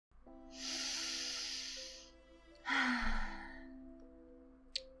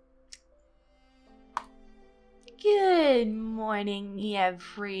morning,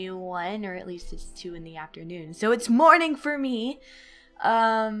 everyone, or at least it's 2 in the afternoon. So it's morning for me.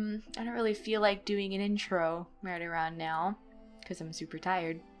 I don't really feel like doing an intro right around now because I'm super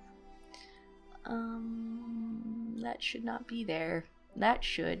tired. That should not be there. That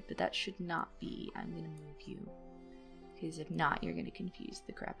should, but that should not be. I'm gonna move you because if not, you're gonna confuse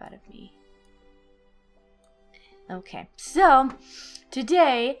the crap out of me. Okay, so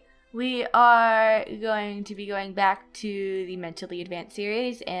today we are going to be going back to the Mentally Advanced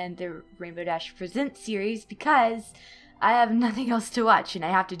series and the Rainbow Dash Presents series because I have nothing else to watch and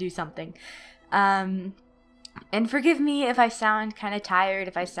I have to do something. And forgive me if I sound kind of tired,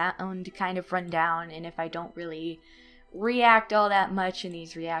 if I sound kind of run down, and if I don't really react all that much in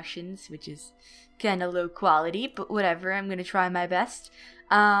these reactions, which is kind of low quality, but whatever, I'm going to try my best.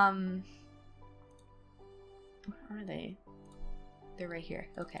 Where are they? They're right here.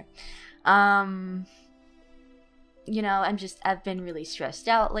 Okay. You know, I've been really stressed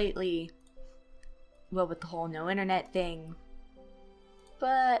out lately. Well, with the whole no internet thing.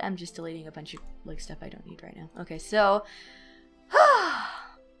 But I'm just deleting a bunch of, like, stuff I don't need right now. Okay, so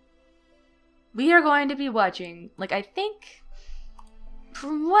we are going to be watching, like, I think,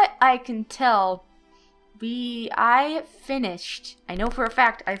 from what I can tell, I know for a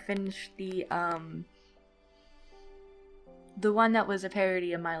fact I finished the one that was a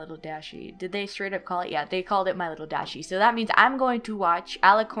parody of My Little Dashie. Did they straight up call it? Yeah, they called it My Little Dashie. So that means I'm going to watch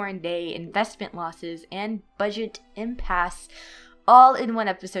Alicorn Day, Investment Losses, and Budget Impasse all in one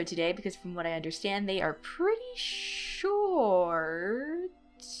episode today, because from what I understand, they are pretty short.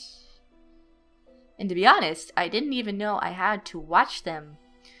 And to be honest, I didn't even know I had to watch them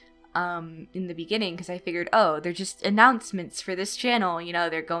in the beginning, because I figured, oh, they're just announcements for this channel. You know,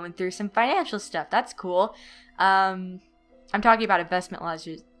 they're going through some financial stuff. That's cool. I'm talking about investment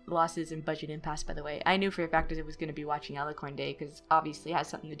losses and budget impasse, by the way. I knew for a fact that I was going to be watching Alicorn Day, because obviously it has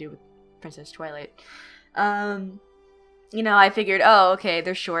something to do with Princess Twilight. You know, I figured, oh, okay,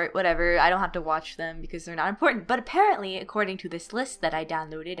 they're short, whatever. I don't have to watch them because they're not important. But apparently, according to this list that I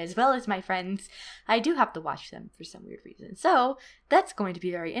downloaded, as well as my friends, I do have to watch them for some weird reason. So, that's going to be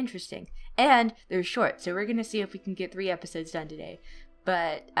very interesting. And they're short, so we're going to see if we can get 3 episodes done today.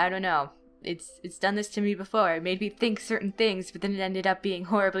 But, I don't know. It's done this to me before. It made me think certain things, but then it ended up being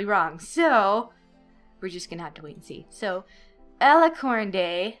horribly wrong. So, we're just going to have to wait and see. So, Alicorn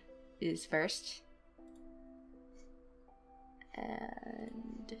Day is first.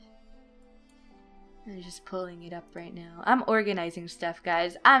 And I'm just pulling it up right now. I'm organizing stuff,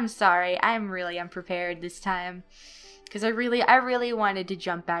 guys. I'm sorry. I'm really unprepared this time. Because I really wanted to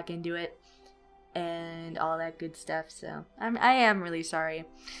jump back into it. And all that good stuff. So, I am really sorry.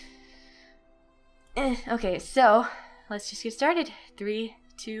 Okay, so let's just get started. 3,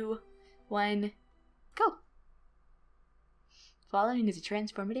 2, 1, go. Following is a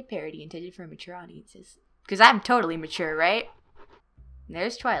transformative parody intended for mature audiences. Because I'm totally mature, right? And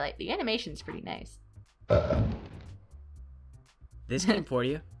there's Twilight. The animation's pretty nice. This came for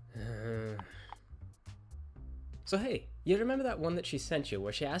you. So hey, you remember that one that she sent you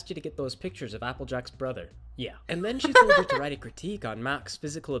where she asked you to get those pictures of Applejack's brother? Yeah. And then she told you to write a critique on Mac's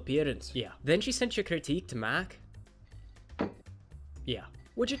physical appearance? Yeah. Then she sent your critique to Mac? Yeah.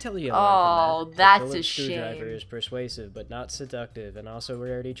 What'd you tell you? Oh, that's a shame. The screwdriver is persuasive but not seductive, and also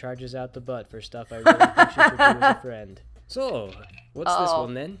rarely charges out the butt for stuff I really think she should do as a friend. So, what's this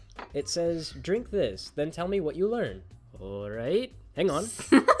one then? It says, drink this, then tell me what you learn. Alright, hang on.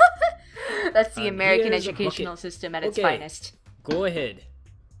 That's the American educational system at its finest. Go ahead.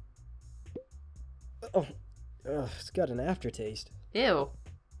 Oh, it's got an aftertaste. Ew.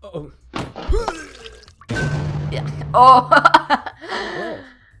 Oh. Yeah. Oh. Well,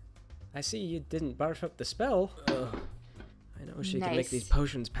 I see you didn't barf up the spell. I know she can make these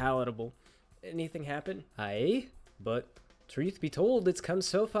potions palatable. Anything happen? Aye, but truth be told, it's come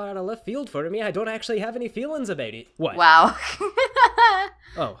so far out of left field for me, I don't actually have any feelings about it. What? Wow.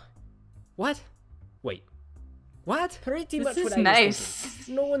 Oh. What? Wait. What? Pretty much This what is I was nice.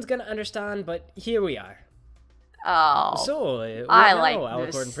 thinking. No one's gonna understand, but here we are. Oh. So, I now, like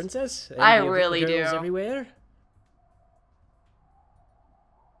Alicorn this. Princess? I really do. Everywhere?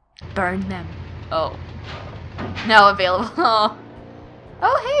 Burn them. Oh. Now available. Oh.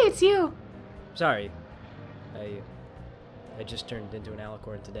 Oh, hey, it's you. Sorry. I just turned into an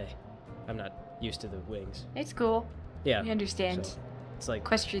Alicorn today. I'm not used to the wings. It's cool. Yeah. We understand. So, It's like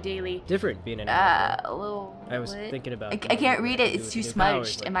Equestria Daily. different being an Alicorn. A little. I was thinking about. I can't read it. It's too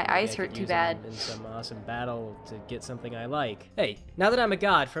smudged, and my eyes hurt too bad. In some awesome battle to get something I like. Hey, now that I'm a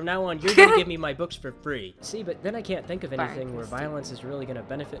god, from now on you're gonna give me my books for free. See, but then I can't think of anything where violence is really gonna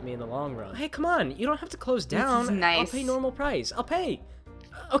benefit me in the long run. Hey, come on, you don't have to close down. This is nice. I'll pay normal price. I'll pay.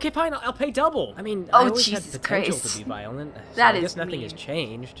 Okay, fine. I'll pay double. I mean, oh, I always Jesus had potential Christ. to be violent. So That I is guess nothing mean. has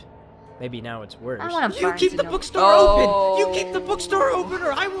changed. Maybe now it's worse. You keep the bookstore open! You keep the bookstore open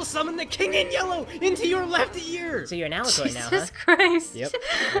or I will summon the King in Yellow into your left ear! So you're an Alicorn now, huh? Jesus Christ. Yep.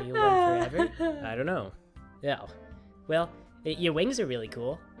 Will you live forever? I don't know. Yeah. Well, your wings are really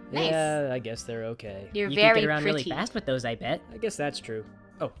cool. Nice. Yeah, I guess they're okay. You're you very can get around pretty. really fast with those, I bet. I guess that's true.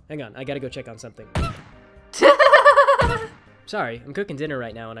 Oh, hang on. I gotta go check on something. Sorry, I'm cooking dinner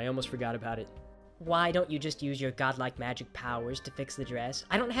right now and I almost forgot about it. Why don't you just use your godlike magic powers to fix the dress?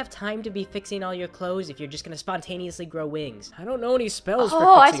 I don't have time to be fixing all your clothes if you're just gonna spontaneously grow wings. I don't know any spells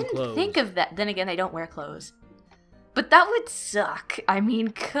for fixing clothes. I didn't think of that. Then again, I don't wear clothes. But that would suck. I mean,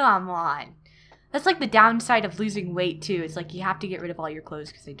 come on. That's like the downside of losing weight, too. It's like you have to get rid of all your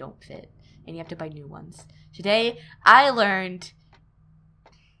clothes because they don't fit. And you have to buy new ones. Today, I learned...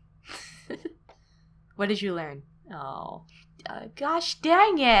 What did you learn? Oh, gosh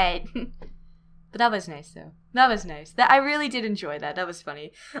dang it. But that was nice, though. That was nice. I really did enjoy that. That was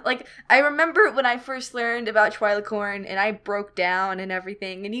funny. Like, I remember when I first learned about Alicorn and I broke down and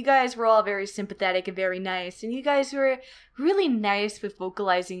everything, and you guys were all very sympathetic and very nice, and you guys were really nice with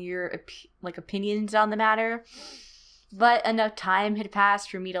vocalizing your opinions on the matter. But enough time had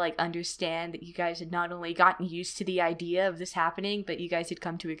passed for me to understand that you guys had not only gotten used to the idea of this happening, but you guys had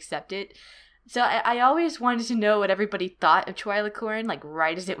come to accept it. So I always wanted to know what everybody thought of Alicorn,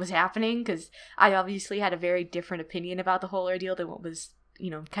 right as it was happening, because I obviously had a very different opinion about the whole ordeal than what was,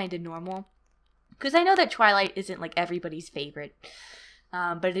 kind of normal. Because I know that Twilight isn't, everybody's favorite,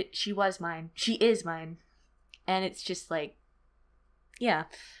 but she was mine. She is mine. And it's just, yeah.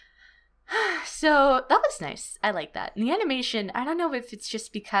 So that was nice. I like that. And the animation, I don't know if it's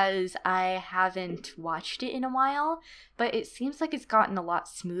just because I haven't watched it in a while, but it seems like it's gotten a lot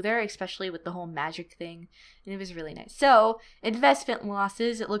smoother, especially with the whole magic thing. And it was really nice. So, investment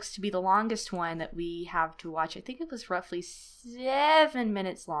losses, it looks to be the longest one that we have to watch. I think it was roughly 7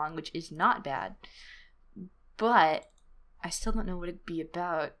 minutes long, which is not bad. But I still don't know what it'd be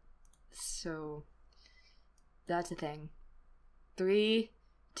about. So, that's the thing. 3,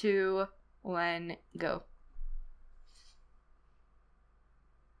 2, 1, go.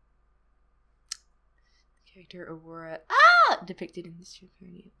 Character Aurora. Depicted in this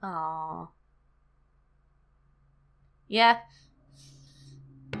journey. Aww. Yeah.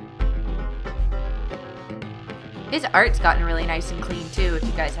 His art's gotten really nice and clean too, if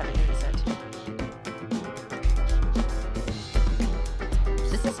you guys haven't noticed it.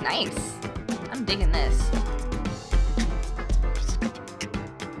 This is nice. I'm digging this.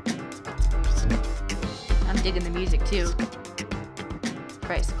 I'm digging the music too.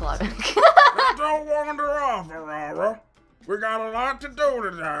 Christ, Claude. Don't wander off, Aurora. We got a lot to do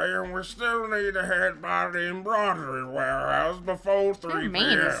today, and we still need to head by the embroidery warehouse before 3 Your p.m.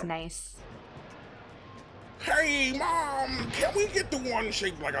 mane is nice. Hey, Mom, can we get the one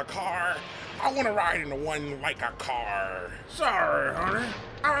shaped like a car? I want to ride in the one like a car. Sorry, honey.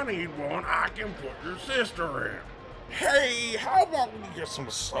 I need one I can put your sister in. Hey, how about we get some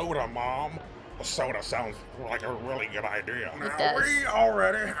soda, Mom? A soda sounds like a really good idea. It Now, does. we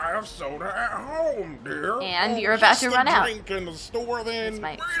already have soda at home, dear. And you're about to run out. Drink in the store, then.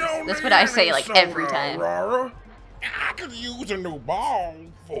 That's what I say every time. Aurora. I could use a new ball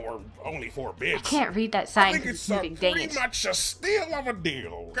for only 4 bits. I can't read that sign because it's moving. Dang pretty it. much a steal of a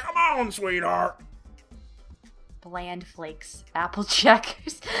deal. Come on, sweetheart. Bland flakes. Apple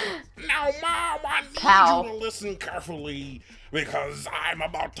checkers. Now, Mom, I need Cow. you to listen carefully because I'm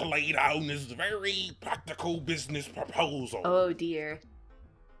about to lay down this very practical business proposal. Oh dear.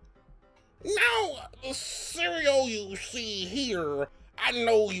 Now, the cereal you see here, I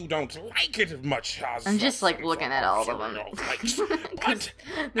know you don't like it as much as I'm just some looking at all of them. cereal likes, but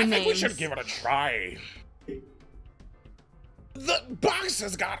The I think we should names. give it a try. The box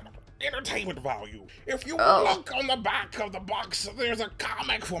has got entertainment value. If you look on the back of the box, there's a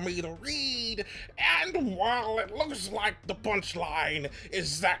comic for me to read, and while it looks like the punchline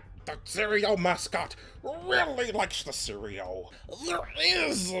is that the cereal mascot really likes the cereal, there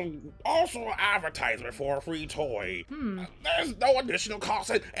is also an advertisement for a free toy. There's no additional cost,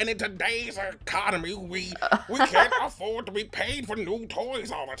 and in today's economy, we can't afford to be paid for new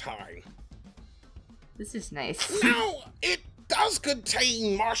toys all the time. This is nice. Now, it does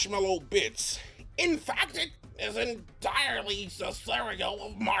contain marshmallow bits. In fact, is entirely a cereal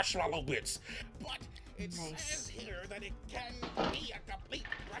of marshmallow bits. But it says here that it can be a complete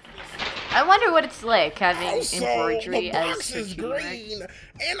breakfast. I wonder what it's like having Also, embroidery the box as is a green,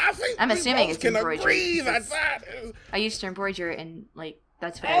 and I think I'm we assuming both it's can embroidery, agree that because that is... I used to embroider and, like,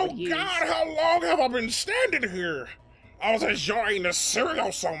 that's what I Oh would use. God, how long have I been standing here? I was enjoying the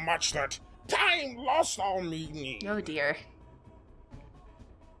cereal so much that time lost all meaning. Oh dear.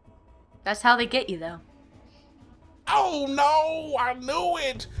 That's how they get you, though. Oh no, I knew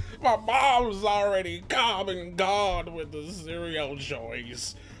it! My mom's already come and gone with the cereal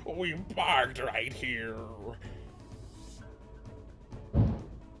choice. We parked right here.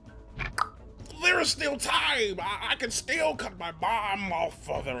 There's still time. I can still cut my mom off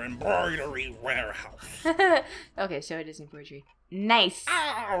of the embroidery warehouse. Okay, so it is embroidery. Nice.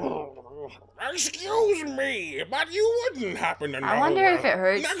 Oh, excuse me, but you wouldn't happen to know. I wonder if it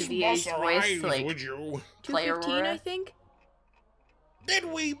hurts next to be bus his voice, arrives, like, would you? play 2:15, Aurora. I think. Did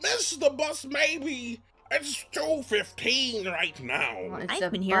we miss the bus? Maybe it's 2:15 right now. Well, it's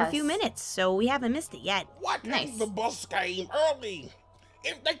I've been here a few bus. minutes, so we haven't missed it yet. What Nice. if the bus came early?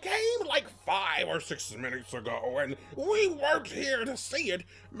 If they came like 5 or 6 minutes ago and we weren't here to see it,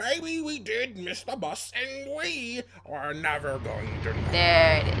 maybe we did miss the bus and we are never going to know.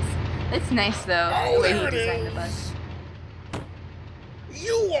 There it is. It's nice, though, Oh, the way there he it designed the is. bus.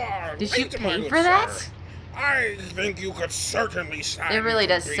 You are Did you late, my pay good for that? sir. I think you could certainly stand It really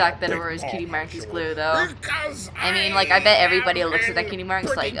to does be suck a that big Aurora's cutie ball mark is jewel, blue, though. Because I mean, like, I bet everybody am looks at that in cutie mark and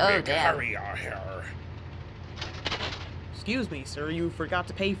is pretty like, oh, big damn. hurry here. Excuse me, sir, you forgot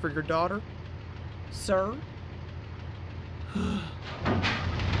to pay for your daughter? Sir?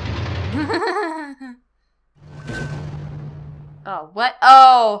 Oh, what?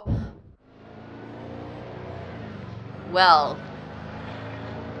 Oh! Well.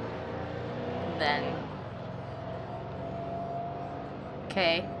 Then.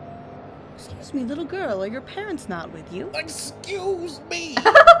 Okay. Excuse me, little girl, are your parents not with you? Excuse me,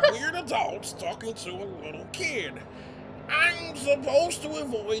 weird adults talking to a little kid. I'm supposed to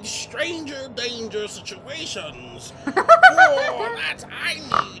avoid stranger danger situations. For that, I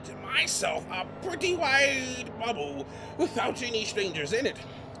need myself a pretty wide bubble without any strangers in it.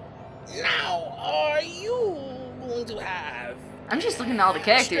 Now, are you going to have... I'm just looking at all the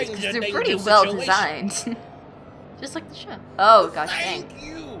characters because stranger they're pretty danger well situation? designed. Just like the show. Oh, gosh dang. Thank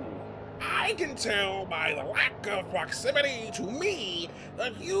you. I can tell by the lack of proximity to me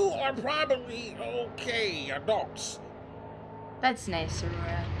that you are probably okay adults. That's nice,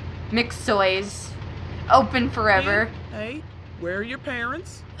 Aurora. Mixed toys. Open forever. Hey, where are your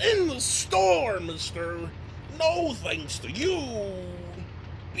parents? In the store, mister. No thanks to you.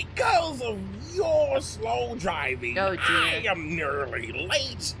 Because of your slow driving, Oh, dear. I am nearly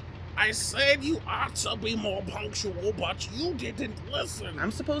late. I said you ought to be more punctual, but you didn't listen.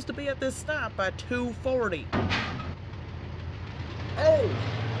 I'm supposed to be at this stop by 2:40. Oh,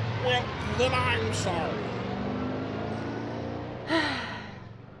 well, then I'm sorry.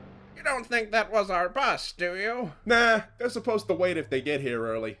 You don't think that was our bus, do you? Nah, they're supposed to wait if they get here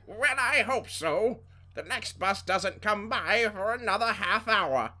early. Well, I hope so. The next bus doesn't come by for another half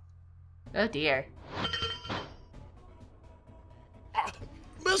hour. Oh, dear.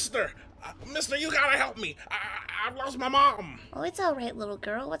 Mister, you gotta help me. I've lost my mom. Oh, it's all right, little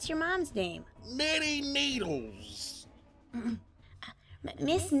girl. What's your mom's name? Knitty Needles.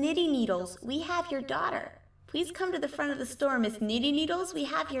 Miss Knitty Needles, we have your daughter. Please come to the front of the store, Miss Knitty Needles. We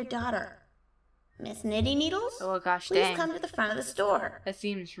have your daughter. Miss Knitty Needles? Oh, gosh Please dang. come to the front of the store. That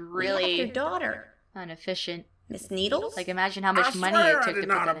seems We have really your daughter. inefficient. Miss Needles? Like, imagine how much I money swear it I took to did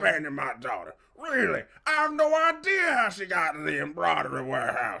put not that in. abandon my daughter. Really, I have no idea how she got to the embroidery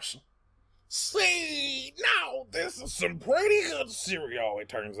warehouse. See, now this is some pretty good cereal, it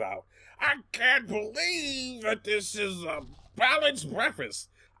turns out. I can't believe that this is a balanced breakfast.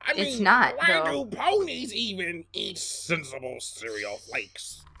 I mean, It's not, why though. do ponies even eat sensible cereal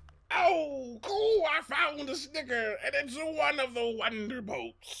flakes? Oh, cool, I found a sticker, and it's one of the Wonder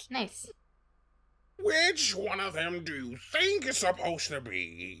Boats. Nice. Which one of them do you think it's supposed to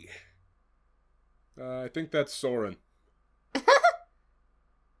be? I think that's Soren.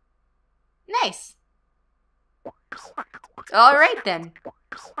 Nice. All right, then.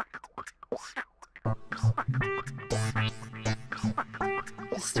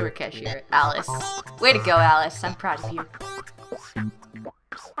 The store cashier, Alice. Way to go, Alice. I'm proud of you.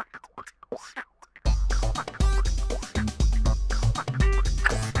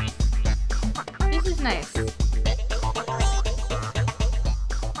 This is nice.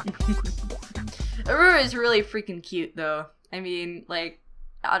 Aurora is really freaking cute, though. I mean, like,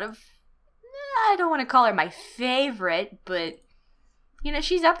 out of I don't want to call her my favorite, but, you know,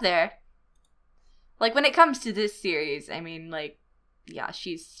 she's up there. Like, when it comes to this series, I mean, like, yeah,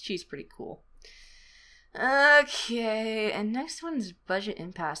 she's pretty cool. Okay, and next one's Budget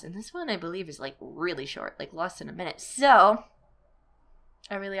Impasse, and this one I believe is like really short, like less than a minute. So,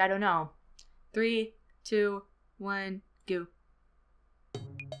 I don't know. 3, 2, 1, go.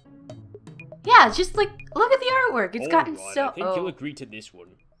 Yeah, just like look at the artwork. It's gotten so. I think you'll agree to this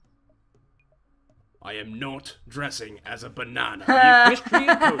one. I am not dressing as a banana. The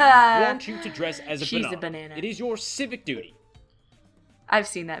equestrian code wants you to dress as a She's banana. a banana. It is your civic duty. I've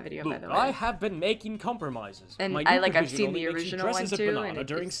seen that video, by the way. I have been making compromises. And My I've provision seen only the makes you original dress one as a too, banana and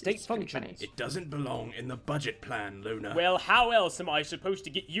during state it's pretty functions. funny. It doesn't belong in the budget plan, Luna. Well, how else am I supposed to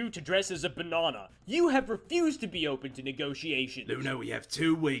get you to dress as a banana? You have refused to be open to negotiations. Luna, we have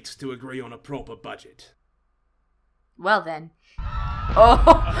 2 weeks to agree on a proper budget. Well then. You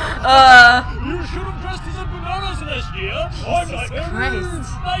should have dressed as a banana last year. Christ.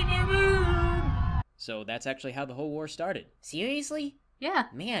 Nightmare Moon. So that's actually how the whole war started. Seriously? Yeah.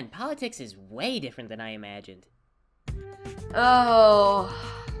 Man, politics is way different than I imagined. Oh.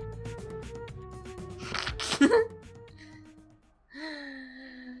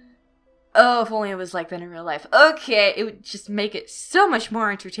 Oh, if only it was like that in real life. Okay, it would just make it so much more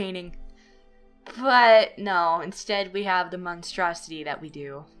entertaining. But no, instead we have the monstrosity that we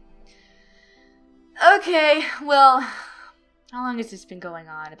do. Okay, well, how long has this been going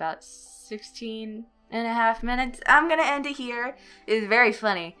on? About 16.5 minutes? I'm gonna end it here. It's very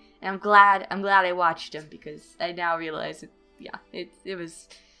funny, and I'm glad I watched him because I now realize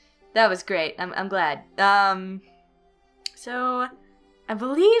that was great. I'm glad. So I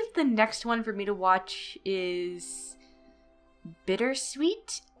believe the next one for me to watch is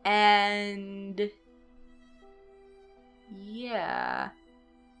Bittersweet, and yeah,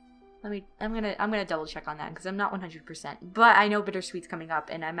 I'm gonna double check on that because I'm not 100%, but I know Bittersweet's coming up,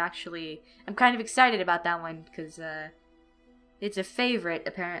 and I'm kind of excited about that one because it's a favorite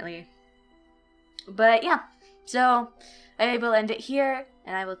apparently. But yeah, so I will end it here,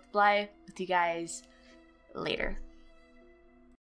 and I will fly with you guys later.